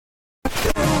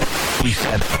We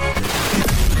said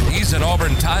he's an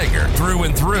Auburn Tiger through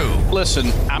and through.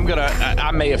 Listen,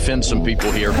 I may offend some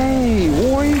people here. Hey,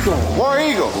 War Eagle. War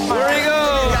Eagle. War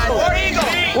Eagle. War Eagle.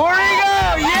 War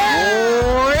Eagle.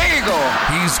 Yeah. War Eagle.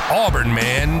 He's Auburn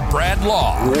man Brad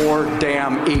Law. War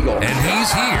damn Eagle. And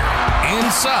he's here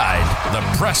inside the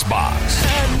press box.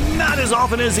 And not as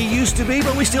often as he used to be,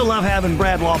 but we still love having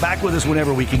Brad Law back with us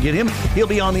whenever we can get him. He'll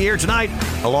be on the air tonight,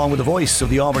 along with the voice of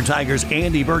the Auburn Tigers,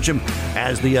 Andy Burcham,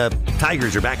 as the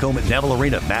Tigers are back home at Neville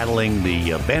Arena battling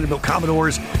the Vanderbilt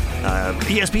Commodores.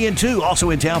 ESPN2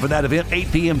 also in town for that event,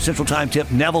 8 p.m. Central Time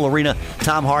tip, Neville Arena.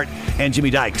 Tom Hart and Jimmy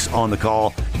Dykes on the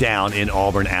call down in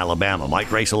Auburn, Alabama. Mike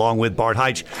Grace along with Bart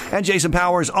Jason and Jason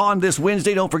Powers on this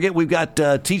Wednesday. Don't forget, we've got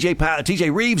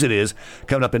TJ Reeves, it is,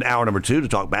 coming up in hour number 2 to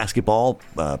talk basketball,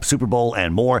 Super Bowl,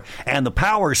 and more. And the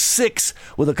Power 6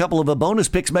 with a couple of bonus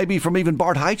picks, maybe from even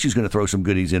Bart Jason, who's going to throw some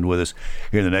goodies in with us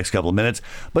here in the next couple of minutes.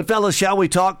 But, fellas, shall we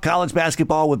talk college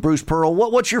basketball with Bruce Pearl?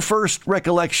 What's your first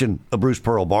recollection of Bruce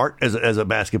Pearl, Bart, as a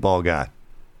basketball guy?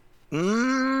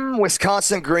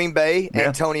 Wisconsin, Green Bay, yeah.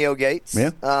 Antonio Gates.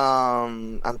 Yeah.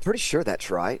 I'm pretty sure that's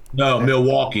right. No,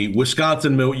 Milwaukee,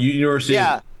 Wisconsin, University.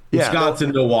 Yeah.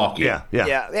 Wisconsin, Milwaukee. Yeah.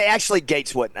 Actually,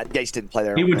 Gates didn't play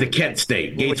there. He went to Kent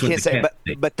State. Gates went to Kent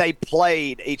State. But they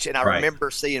played each, and I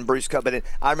remember seeing Bruce Cup. But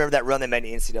I remember that run they made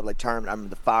in the NCAA tournament. I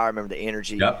remember the fire. I remember the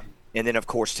energy. Yep. And then, of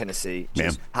course, Tennessee.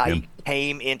 He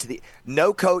came into the –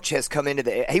 no coach has come into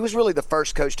the – he was really the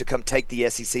first coach to come take the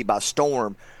SEC by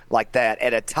storm like that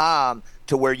at a time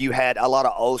to where you had a lot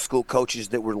of old-school coaches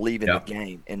that were leaving the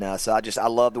game. And so I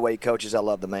love the way he coaches. I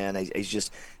love the man.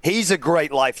 He's a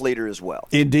great life leader as well.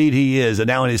 Indeed he is. And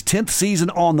now in his 10th season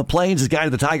on the Plains, has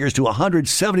guided the Tigers to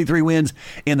 173 wins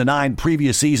in the 9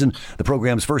 previous season. The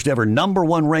program's first ever number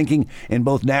 1 ranking in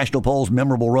both national polls,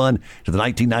 memorable run to the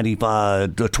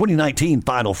 2019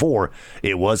 Final Four.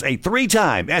 It was a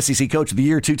 3-time SEC Coach of the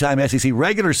Year, 2-time SEC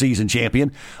regular season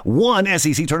champion, 1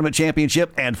 SEC tournament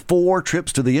championship, and 4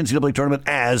 trips to the NCAA tournament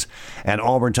as an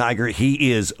Auburn Tiger.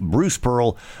 He is Bruce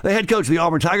Pearl, the head coach of the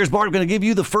Auburn Tigers. Bart, I'm going to give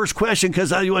you the first question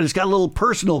because it's got a little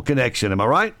personal connection. Am I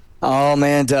right? Oh,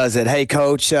 man, does it. Hey,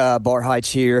 Coach, Bart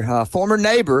Jason here, former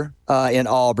neighbor in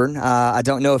Auburn. I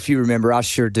don't know if you remember. I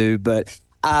sure do. But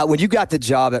when you got the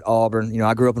job at Auburn,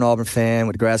 I grew up an Auburn fan,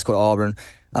 went to grad school at Auburn.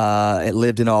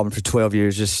 Lived in Auburn for 12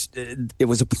 years. It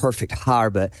was a perfect hire.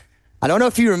 But I don't know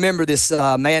if you remember this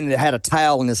man that had a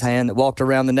towel in his hand that walked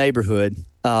around the neighborhood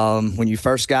when you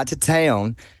first got to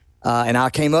town. And I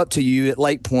came up to you at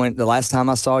Lake Point the last time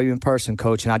I saw you in person,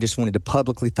 Coach, and I just wanted to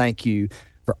publicly thank you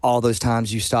for all those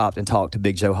times you stopped and talked to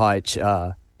Big Joe Heitch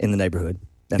in the neighborhood.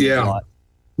 That meant a lot.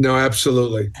 No,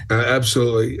 absolutely.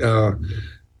 Absolutely. He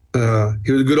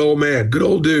was a good old man, good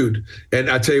old dude. And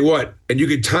I tell you what, and you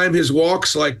could time his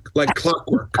walks like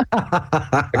clockwork.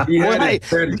 He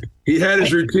had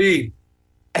his routine.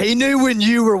 He knew when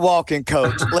you were walking,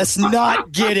 Coach. Let's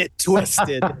not get it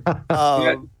twisted.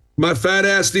 My fat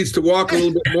ass needs to walk a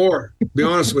little bit more, to be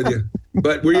honest with you.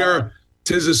 But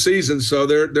tis the season, so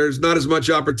there's not as much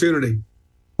opportunity.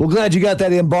 Well, glad you got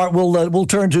that in, Bart. We'll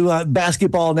turn to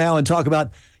basketball now and talk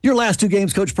about your last 2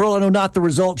 games, Coach Pearl. I know not the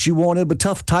results you wanted, but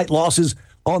tough, tight losses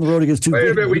on the road against 2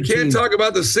 Wait a minute, we can't talk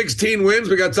about the 16 wins.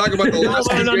 We got to talk about the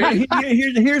last 2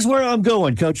 games. Here's where I'm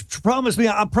going, Coach. Promise me,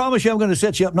 I promise you I'm going to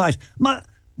set you up nice.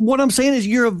 What I'm saying is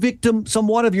you're a victim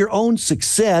somewhat of your own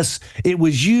success. It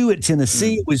was you at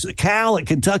Tennessee. It was Cal at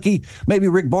Kentucky, maybe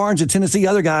Rick Barnes at Tennessee,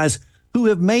 other guys who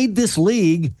have made this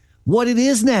league what it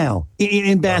is now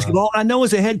in basketball. I know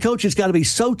as a head coach, it's got to be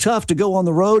so tough to go on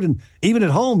the road and even at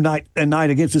home night and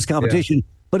night against this competition. Yeah.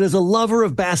 But as a lover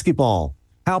of basketball,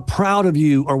 how proud of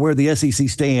you are where the SEC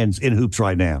stands in hoops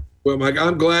right now? Well, Mike,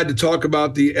 I'm glad to talk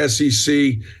about the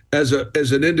SEC as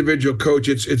an individual coach.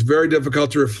 It's very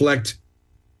difficult to reflect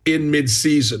in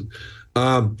mid-season.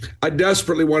 I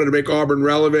desperately wanted to make Auburn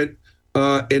relevant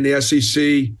in the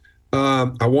SEC.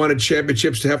 I wanted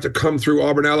championships to have to come through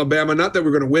Auburn, Alabama. Not that we're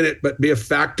going to win it, but be a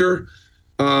factor.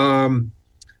 And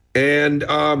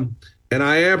I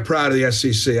am proud of the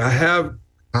SEC. I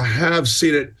have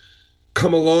seen it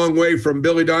come a long way from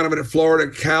Billy Donovan at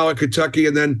Florida, Cal at Kentucky,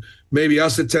 and then maybe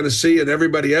us at Tennessee and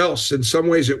everybody else. In some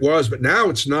ways it was, but now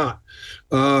it's not.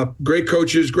 Great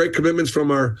coaches, great commitments from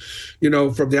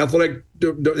from the athletic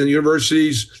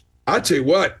universities. I tell you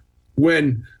what,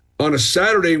 when on a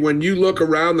Saturday, when you look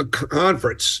around the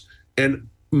conference and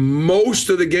most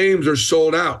of the games are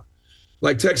sold out,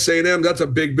 like Texas A&M, that's a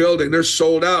big building. They're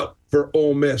sold out for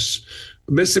Ole Miss.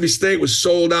 Mississippi State was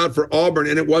sold out for Auburn,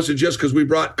 and it wasn't just because we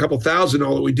brought a couple thousand,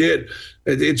 all that we did.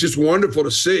 It's just wonderful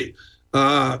to see.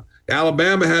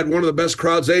 Alabama had one of the best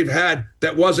crowds they've had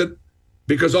that wasn't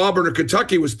because Auburn or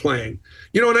Kentucky was playing.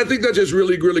 And I think that's just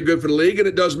really, really good for the league, and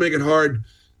it does make it hard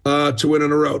to win on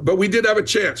the road. But we did have a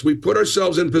chance. We put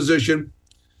ourselves in position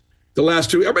the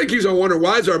last 2 weeks. Everybody keeps on wondering,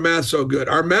 why is our math so good?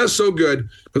 Our math's so good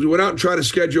because we went out and tried to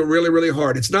schedule really, really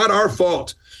hard. It's not our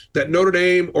fault that Notre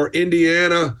Dame or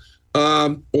Indiana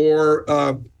or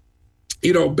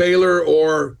Baylor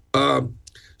or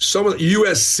some of the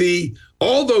USC,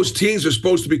 all those teams are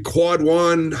supposed to be quad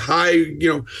one, high,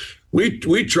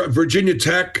 we tried, Virginia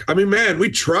Tech. I mean, man, we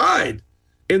tried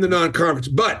in the non-conference,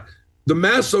 but the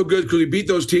math's so good because we beat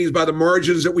those teams by the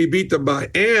margins that we beat them by.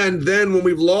 And then when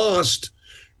we've lost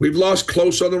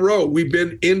close on the road. We've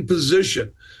been in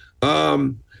position.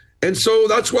 And so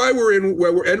that's why we're in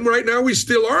where we're, and right now we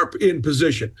still are in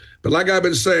position. But like I've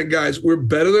been saying, guys, we're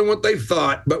better than what they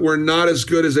thought, but we're not as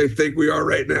good as they think we are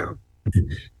right now.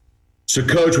 So,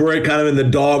 Coach, we're kind of in the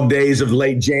dog days of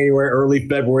late January, early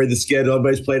February. The schedule,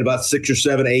 everybody's played about 6 or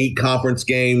 7, 8 conference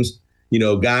games.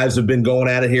 Guys have been going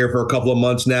at it here for a couple of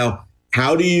months now.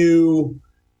 How do you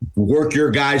work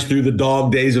your guys through the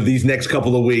dog days of these next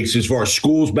couple of weeks as far as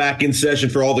school's back in session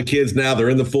for all the kids now? They're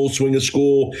in the full swing of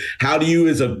school. How do you,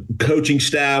 as a coaching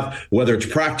staff, whether it's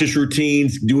practice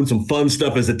routines, doing some fun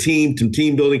stuff as a team, some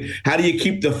team building, how do you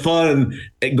keep the fun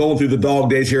going through the dog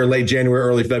days here in late January,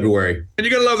 early February? And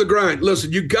you got to love the grind.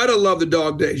 Listen, you got to love the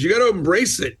dog days. You got to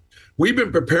embrace it. We've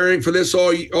been preparing for this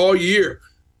all year.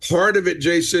 Part of it,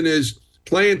 Jason, is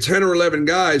playing 10 or 11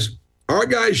 guys. Our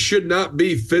guys should not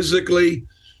be physically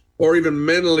or even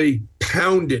mentally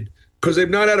pounded because they've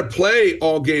not had to play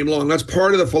all game long. That's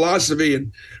part of the philosophy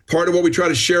and part of what we try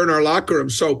to share in our locker room.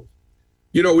 So,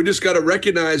 we just got to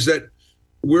recognize that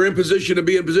we're in position to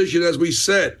be in position, as we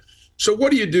said. So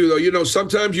what do you do, though?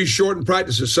 Sometimes you shorten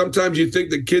practices. Sometimes you think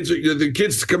the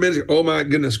kids come in and say, oh, my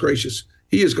goodness gracious,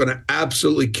 he is going to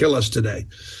absolutely kill us today.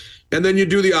 And then you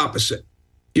do the opposite,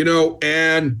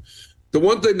 and the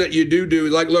one thing that you do,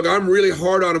 like, look, I'm really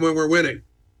hard on them when we're winning.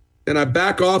 And I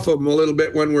back off of them a little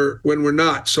bit when we're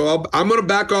not. So I'm going to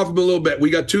back off them a little bit. We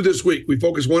got 2 this week. We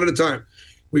focus one at a time.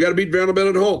 We got to beat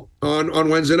Vanderbilt at home on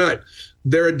Wednesday night.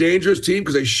 They're a dangerous team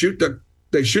because they shoot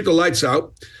the lights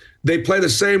out. They play the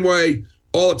same way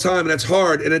all the time, and that's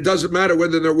hard. And it doesn't matter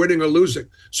whether they're winning or losing.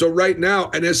 So right now,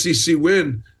 an SEC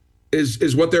win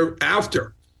is what they're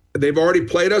after. They've already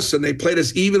played us, and they played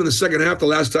us even in the second half the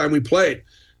last time we played.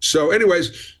 So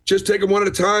anyways, just take them one at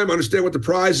a time. Understand what the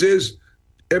prize is.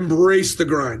 Embrace the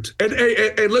grind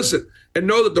and listen and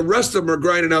know that the rest of them are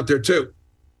grinding out there too.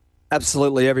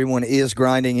 Absolutely. Everyone is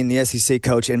grinding in the SEC,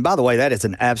 Coach. And by the way, that is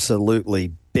an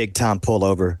absolutely big time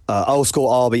pullover. Old school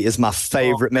Albie is my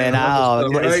favorite, man.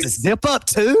 Right? Zip up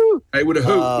too. Hey, with a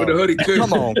hoodie too.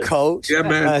 Come on, Coach. Yeah,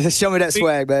 man. Show me that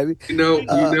swag, baby.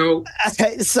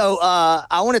 Okay, so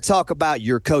I want to talk about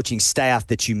your coaching staff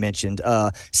that you mentioned.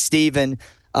 Stephen,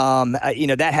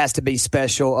 that has to be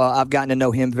special. I've gotten to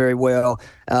know him very well.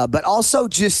 But also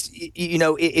just,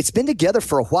 it's been together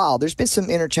for a while. There's been some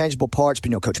interchangeable parts,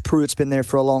 but, Coach Pruitt's been there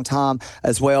for a long time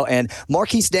as well. And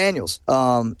Marquise Daniels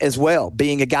as well,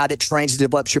 being a guy that trains and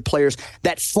develops your players.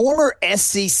 That former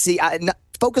SEC,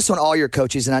 focus on all your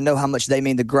coaches, and I know how much they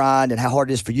mean the grind and how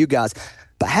hard it is for you guys.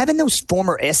 But having those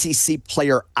former SEC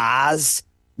player eyes,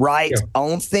 right,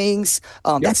 on things,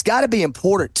 that's got to be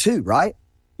important too, right?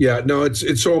 Yeah, no,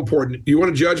 it's so important. You want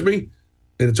to judge me,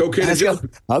 and it's okay to judge me.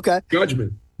 Okay. Judge me,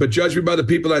 but judge me by the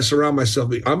people I surround myself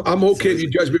with. I'm okay if you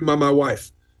judge me by my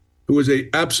wife, who is a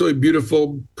absolutely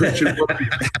beautiful Christian woman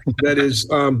that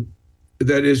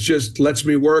is just lets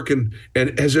me work and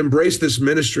has embraced this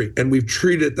ministry, and we've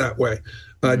treated it that way.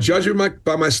 Judge me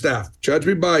by my staff. Judge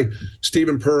me by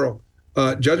Stephen Pearl.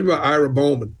 Judge me by Ira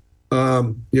Bowman.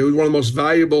 He's one of the most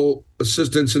valuable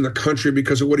assistants in the country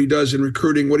because of what he does in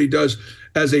recruiting, what he does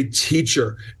as a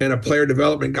teacher and a player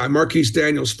development guy. Marquise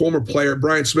Daniels, former player.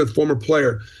 Brian Smith, former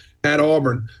player at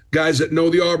Auburn. Guys that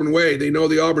know the Auburn way. They know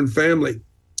the Auburn family.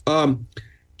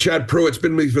 Chad Pruitt's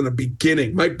been with me from the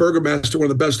beginning. Mike Burgermaster, one of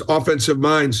the best offensive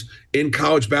minds in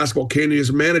college basketball, came in as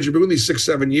a manager, been with me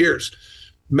 6-7 years.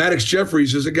 Maddox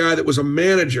Jeffries is a guy that was a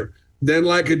manager, then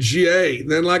like a GA,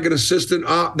 then like an assistant.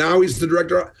 Now he's the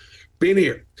director. Been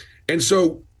here. And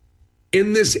so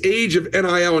in this age of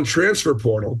NIL and transfer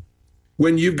portal,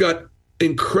 when you've got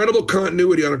incredible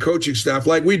continuity on a coaching staff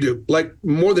like we do, like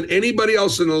more than anybody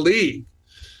else in the league,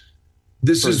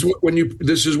 this is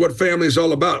what family is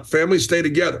all about. Families stay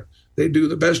together. They do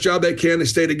the best job they can. They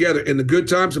stay together in the good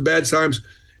times, the bad times.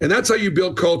 And that's how you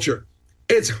build culture.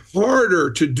 It's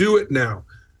harder to do it now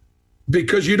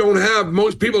because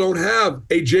most people don't have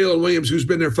a Jalen Williams who's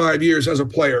been there 5 years as a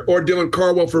player, or Dylan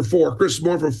Carwell for 4, Chris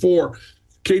Moore for 4,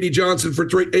 Katie Johnson for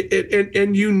 3,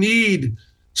 and you need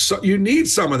some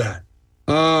of that.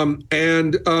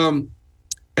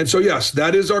 And so, yes,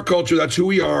 that is our culture. That's who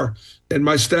we are. And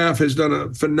my staff has done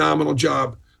a phenomenal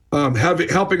job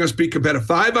helping us be competitive.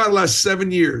 5 out of the last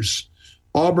 7 years,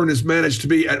 Auburn has managed to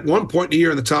be at one point in the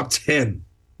year in the top 10.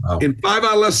 Wow. In 5 out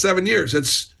of the last 7 years.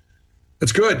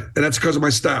 It's good. And that's because of my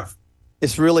staff.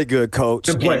 It's really good, Coach.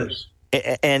 And players.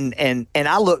 And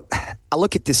I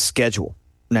look at this schedule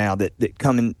now that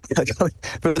coming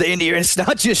for the end of the year. And it's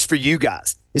not just for you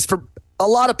guys. It's for a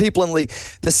lot of people in the league.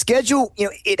 The schedule,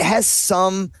 it has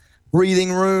some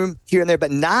breathing room here and there,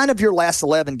 but 9 of your last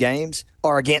 11 games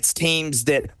are against teams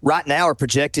that right now are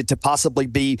projected to possibly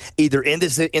be either in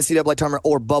this NCAA tournament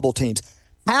or bubble teams.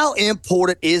 How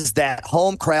important is that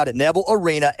home crowd at Neville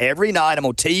Arena every night? I'm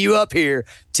going to tee you up here,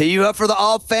 tee you up for the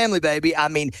all family, baby. I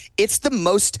mean, it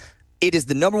is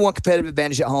the number one competitive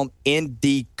advantage at home in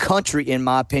the country, in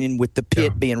my opinion, with the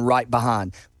pit being right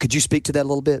behind. Could you speak to that a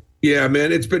little bit? Yeah,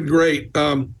 man, it's been great.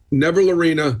 Neville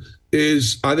Arena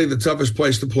is, I think, the toughest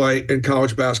place to play in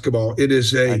college basketball. I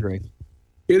agree.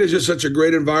 It is just such a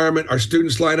great environment. Our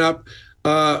students line up,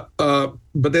 but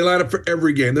they line up for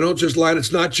every game. They don't just line.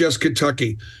 It's not just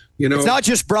Kentucky. It's not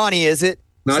just Bronny, is it?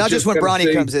 It's not just when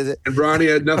Bronny comes, is it? And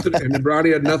Bronny had nothing.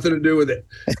 Bronny had nothing to do with it.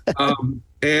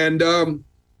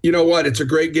 You know what? It's a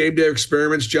great game day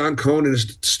experience. John Cohn and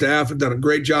his staff have done a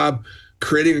great job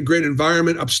creating a great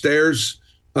environment upstairs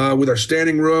with our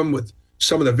standing room, with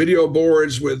some of the video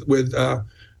boards, with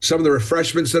some of the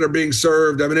refreshments that are being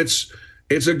served. I mean, it's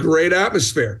a great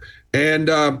atmosphere. And,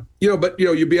 you'll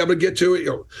be able to get to it.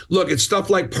 Look, it's stuff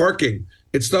like parking.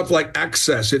 It's stuff like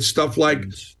access. It's stuff like,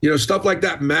 stuff like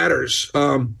that matters.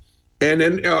 And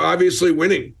then obviously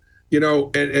winning,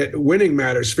 and winning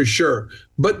matters for sure.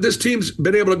 But this team's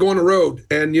been able to go on the road.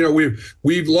 And,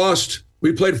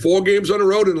 we played 4 games on the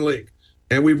road in the league.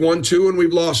 And we've won 2 and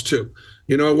we've lost 2.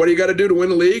 What do you got to do to win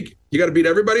the league? You got to beat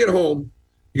everybody at home.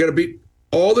 You got to beat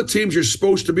all the teams you're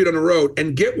supposed to beat on the road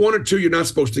and get 1 or 2 you're not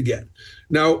supposed to get.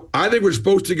 Now, I think we're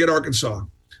supposed to get Arkansas.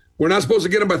 We're not supposed to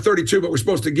get them by 32, but we're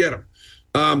supposed to get them.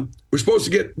 We're supposed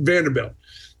to get Vanderbilt.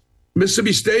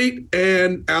 Mississippi State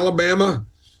and Alabama,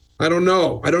 I don't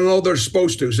know. I don't know if they're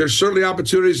supposed to. There's certainly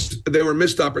opportunities. They were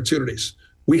missed opportunities.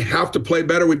 We have to play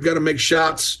better. We've got to make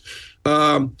shots.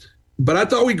 But I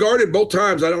thought we guarded both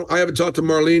times. I haven't talked to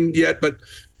Marlene yet, but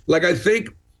I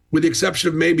think with the exception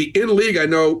of maybe in league, I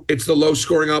know it's the low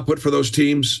scoring output for those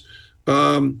teams.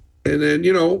 And then,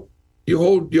 you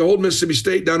hold Mississippi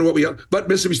State down to what we have. But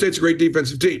Mississippi State's a great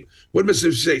defensive team. What did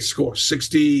Mississippi State score?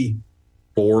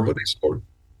 64. What they scored?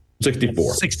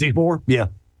 64. 64, yeah.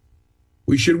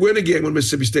 We should win a game when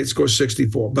Mississippi State scores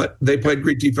 64, but they played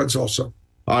great defense also.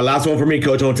 All right, last one for me,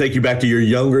 Coach. I want to take you back to your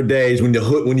younger days when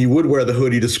you would wear the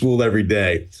hoodie to school every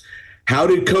day. How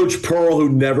did Coach Pearl, who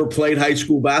never played high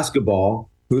school basketball,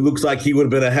 who looks like he would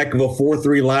have been a heck of a 4-3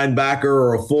 linebacker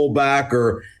or a fullback,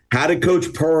 or how did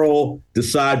Coach Pearl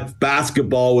decide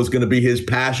basketball was going to be his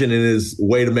passion and his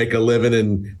way to make a living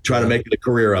and try to make it a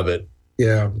career of it?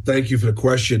 Yeah, thank you for the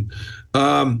question.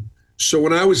 So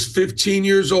when I was 15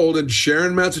 years old in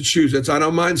Sharon, Massachusetts, I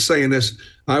don't mind saying this,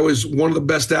 I was one of the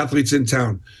best athletes in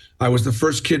town. I was the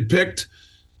first kid picked.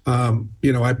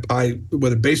 I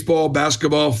whether baseball,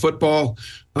 basketball, football,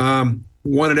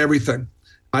 won at everything.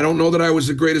 I don't know that I was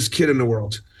the greatest kid in the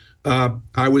world.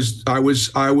 I was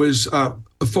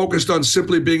focused on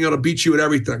simply being able to beat you at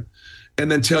everything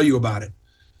and then tell you about it.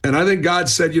 And I think God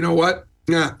said, you know what?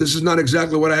 Nah, this is not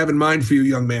exactly what I have in mind for you,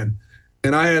 young man.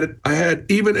 And I had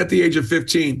even at the age of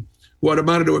 15, what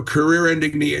amounted to a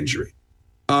career-ending knee injury.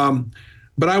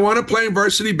 But I wanted to play in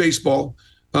varsity baseball.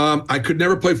 I could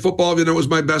never play football, even though it was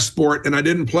my best sport, and I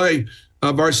didn't play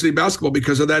varsity basketball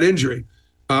because of that injury.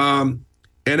 And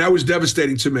that was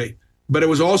devastating to me. But it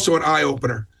was also an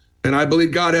eye-opener. And I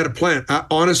believe God had a plan. I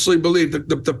honestly believe that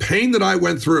the pain that I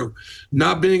went through,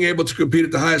 not being able to compete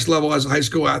at the highest level as a high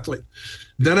school athlete.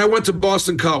 Then I went to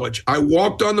Boston College. I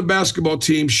walked on the basketball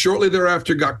team. Shortly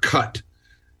thereafter, got cut.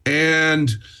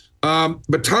 And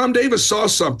but Tom Davis saw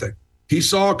something. He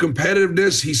saw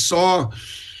competitiveness. He saw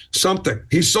something.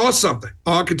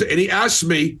 And he asked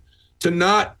me to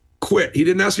not quit. He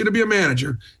didn't ask me to be a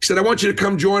manager. He said, I want you to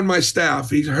come join my staff.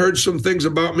 He heard some things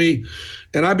about me,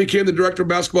 and I became the director of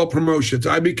basketball promotions.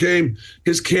 I became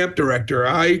his camp director.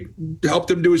 I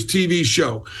helped him do his TV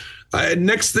show.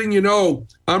 Next thing you know,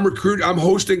 I'm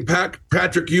hosting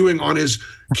Patrick Ewing on his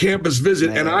campus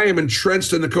visit, and I am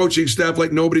entrenched in the coaching staff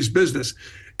like nobody's business.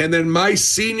 And then my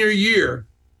senior year,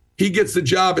 he gets the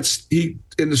job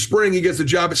in the spring, he gets the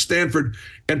job at Stanford.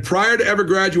 And prior to ever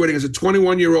graduating as a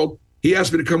 21-year-old, he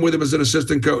asked me to come with him as an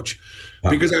assistant coach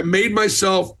because I made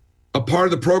myself a part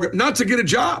of the program, not to get a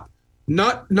job,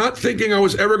 not thinking I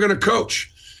was ever going to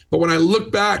coach. But when I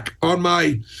look back on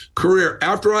my career,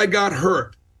 after I got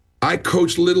hurt, I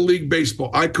coached Little League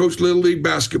baseball. I coached Little League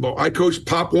basketball. I coached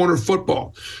Pop Warner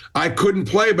football. I couldn't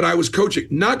play, but I was coaching.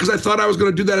 Not because I thought I was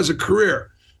going to do that as a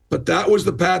career, but that was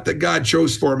the path that God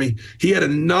chose for me. He had to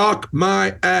knock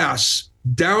my ass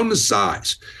down to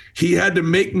size. He had to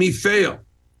make me fail.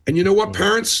 And you know what,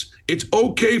 parents? It's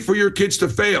okay for your kids to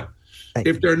fail.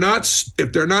 If they're not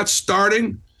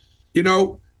starting,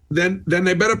 then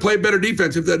they better play better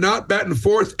defense. If they're not batting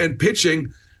fourth and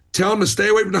pitching, tell them to stay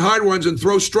away from the hard ones and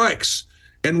throw strikes.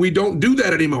 And we don't do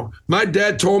that anymore. My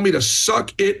dad told me to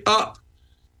suck it up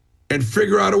and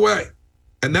figure out a way.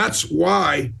 And that's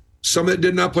why someone that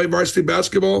did not play varsity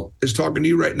basketball is talking to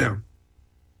you right now.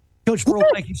 Coach Pearl,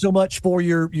 thank you so much for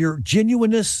your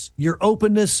genuineness, your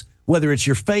openness, whether it's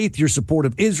your faith, your support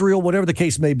of Israel, whatever the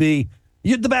case may be.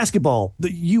 The basketball,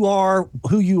 you are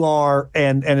who you are,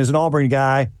 and as an Auburn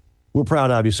guy, we're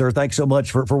proud of you, sir. Thanks so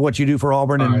much for what you do for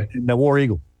Auburn and the War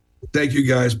Eagle. Thank you,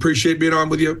 guys. Appreciate being on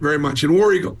with you very much. And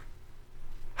War Eagle.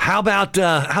 How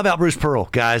about Bruce Pearl,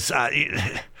 guys?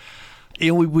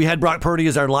 We had Brock Purdy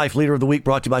as our Life Leader of the Week,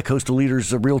 brought to you by Coastal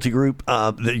Leaders Realty Group.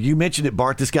 You mentioned it,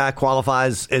 Bart. This guy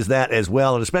qualifies as that as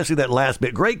well, and especially that last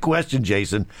bit. Great question,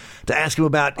 Jason, to ask him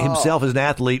about himself as an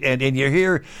athlete. And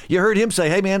you heard him say,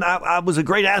 "Hey, man, I was a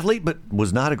great athlete, but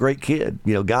was not a great kid.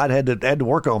 God had to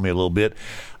work on me a little bit."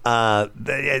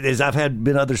 As I've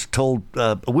been others told,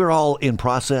 we're all in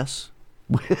process.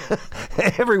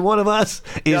 Every one of us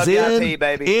is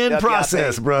in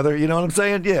process, brother. You know what I'm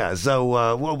saying? Yeah. So,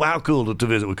 how cool to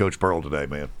visit with Coach Pearl today,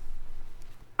 man.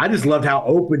 I just loved how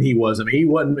open he was. I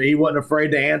mean, he wasn't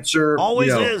afraid to answer.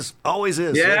 Always is.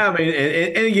 Yeah. I mean,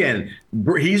 and again,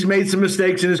 he's made some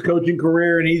mistakes in his coaching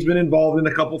career, and he's been involved in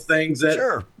a couple things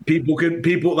that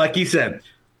people like he said,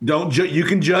 you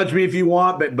can judge me if you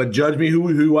want, but judge me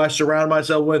who I surround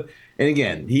myself with. And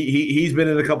again, he's been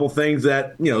in a couple things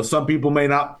that some people may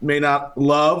not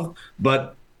love,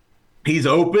 but he's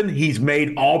open. He's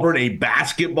made Auburn a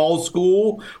basketball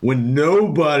school when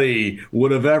nobody would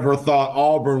have ever thought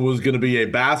Auburn was going to be a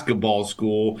basketball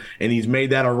school, and he's made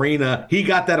that arena. He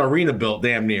got that arena built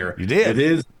damn near. He did.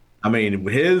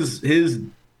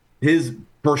 His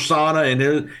persona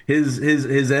and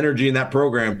his energy in that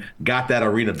program got that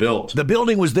arena built. The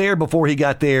building was there before he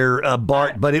got there,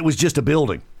 Bart, but it was just a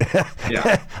building.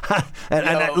 Yeah.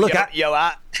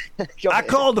 I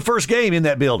called the first game in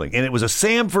that building, and it was a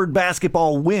Samford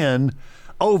basketball win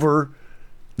over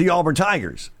the Auburn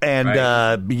Tigers. And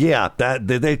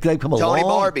they've come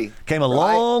a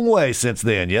long way since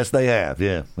then. Yes, they have.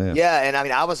 Yeah. And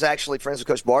I was actually friends with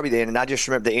Coach Barbie then, and I just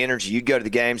remember the energy. You'd go to the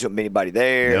games, wouldn't be anybody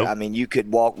there. Nope. I mean, you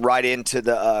could walk right into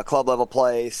the club level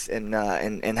place and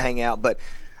hang out. But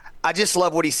I just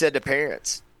love what he said to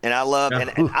parents. And I love,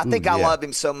 and I think I love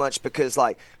him so much because,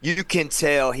 like, you can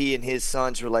tell he and his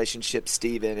son's relationship,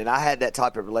 Steven, and I had that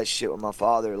type of relationship with my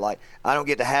father. Like, I don't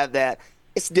get to have that.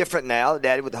 It's different now,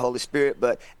 Daddy with the Holy Spirit,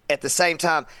 but at the same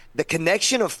time, the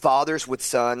connection of fathers with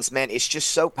sons, man, it's just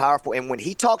so powerful. And when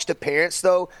he talks to parents,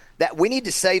 though, that we need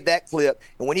to save that clip,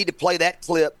 and we need to play that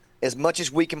clip as much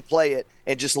as we can play it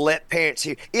and just let parents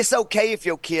hear. It's okay if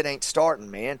your kid ain't starting,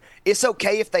 man. It's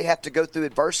okay if they have to go through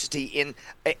adversity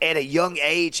at a young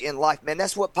age in life, man.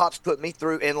 That's what Pop's put me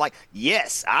through. And, like,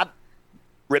 yes, I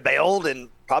rebelled and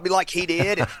probably like he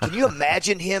did. And can you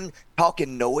imagine him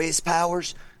talking noise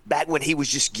powers back when he was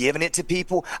just giving it to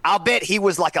people? I'll bet he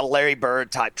was like a Larry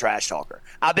Bird type trash talker.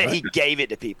 I bet he gave it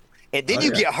to people. And then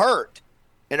get hurt,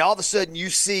 and all of a sudden you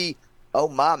see, oh,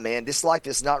 my, man, this life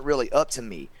is not really up to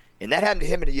me. And that happened to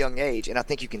him at a young age, and I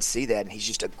think you can see that, and he's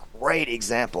just a great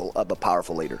example of a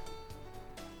powerful leader.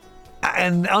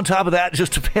 And on top of that,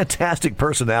 just a fantastic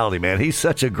personality, man. He's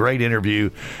such a great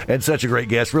interview and such a great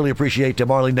guest. Really appreciate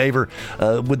Marlene Naver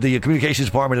with the communications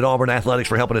department at Auburn Athletics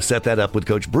for helping us set that up with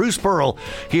Coach Bruce Pearl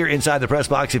here inside the press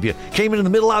box. If you came in the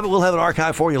middle of it, we'll have an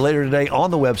archive for you later today on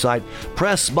the website,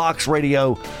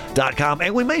 pressboxradio.com.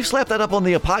 And we may slap that up on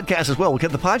the podcast as well,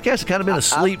 because the podcast has kind of been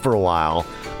asleep for a while,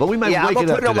 but we may wake it up today. I'm going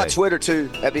to put it on my Twitter,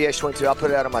 too, at BH22. I'll put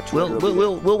it out on my Twitter.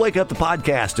 We'll wake up the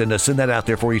podcast and send that out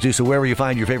there for you, too. So wherever you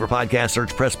find your favorite podcast,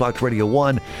 search Pressbox Radio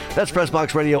 1. That's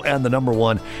Pressbox Radio and the number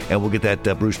 1, and we'll get that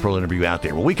Bruce Pearl interview out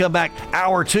there. When we come back,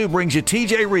 hour 2 brings you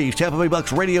TJ Reeves, Tampa Bay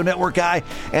Bucks radio network guy,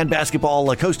 and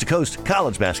basketball coast to coast,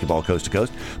 college basketball coast to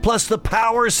coast, plus the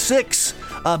Power 6.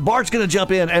 Bart's going to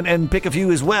jump in and pick a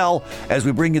few as well as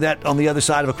we bring you that on the other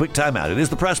side of a quick timeout. It is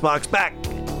the Press Box, back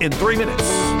in 3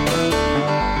 minutes.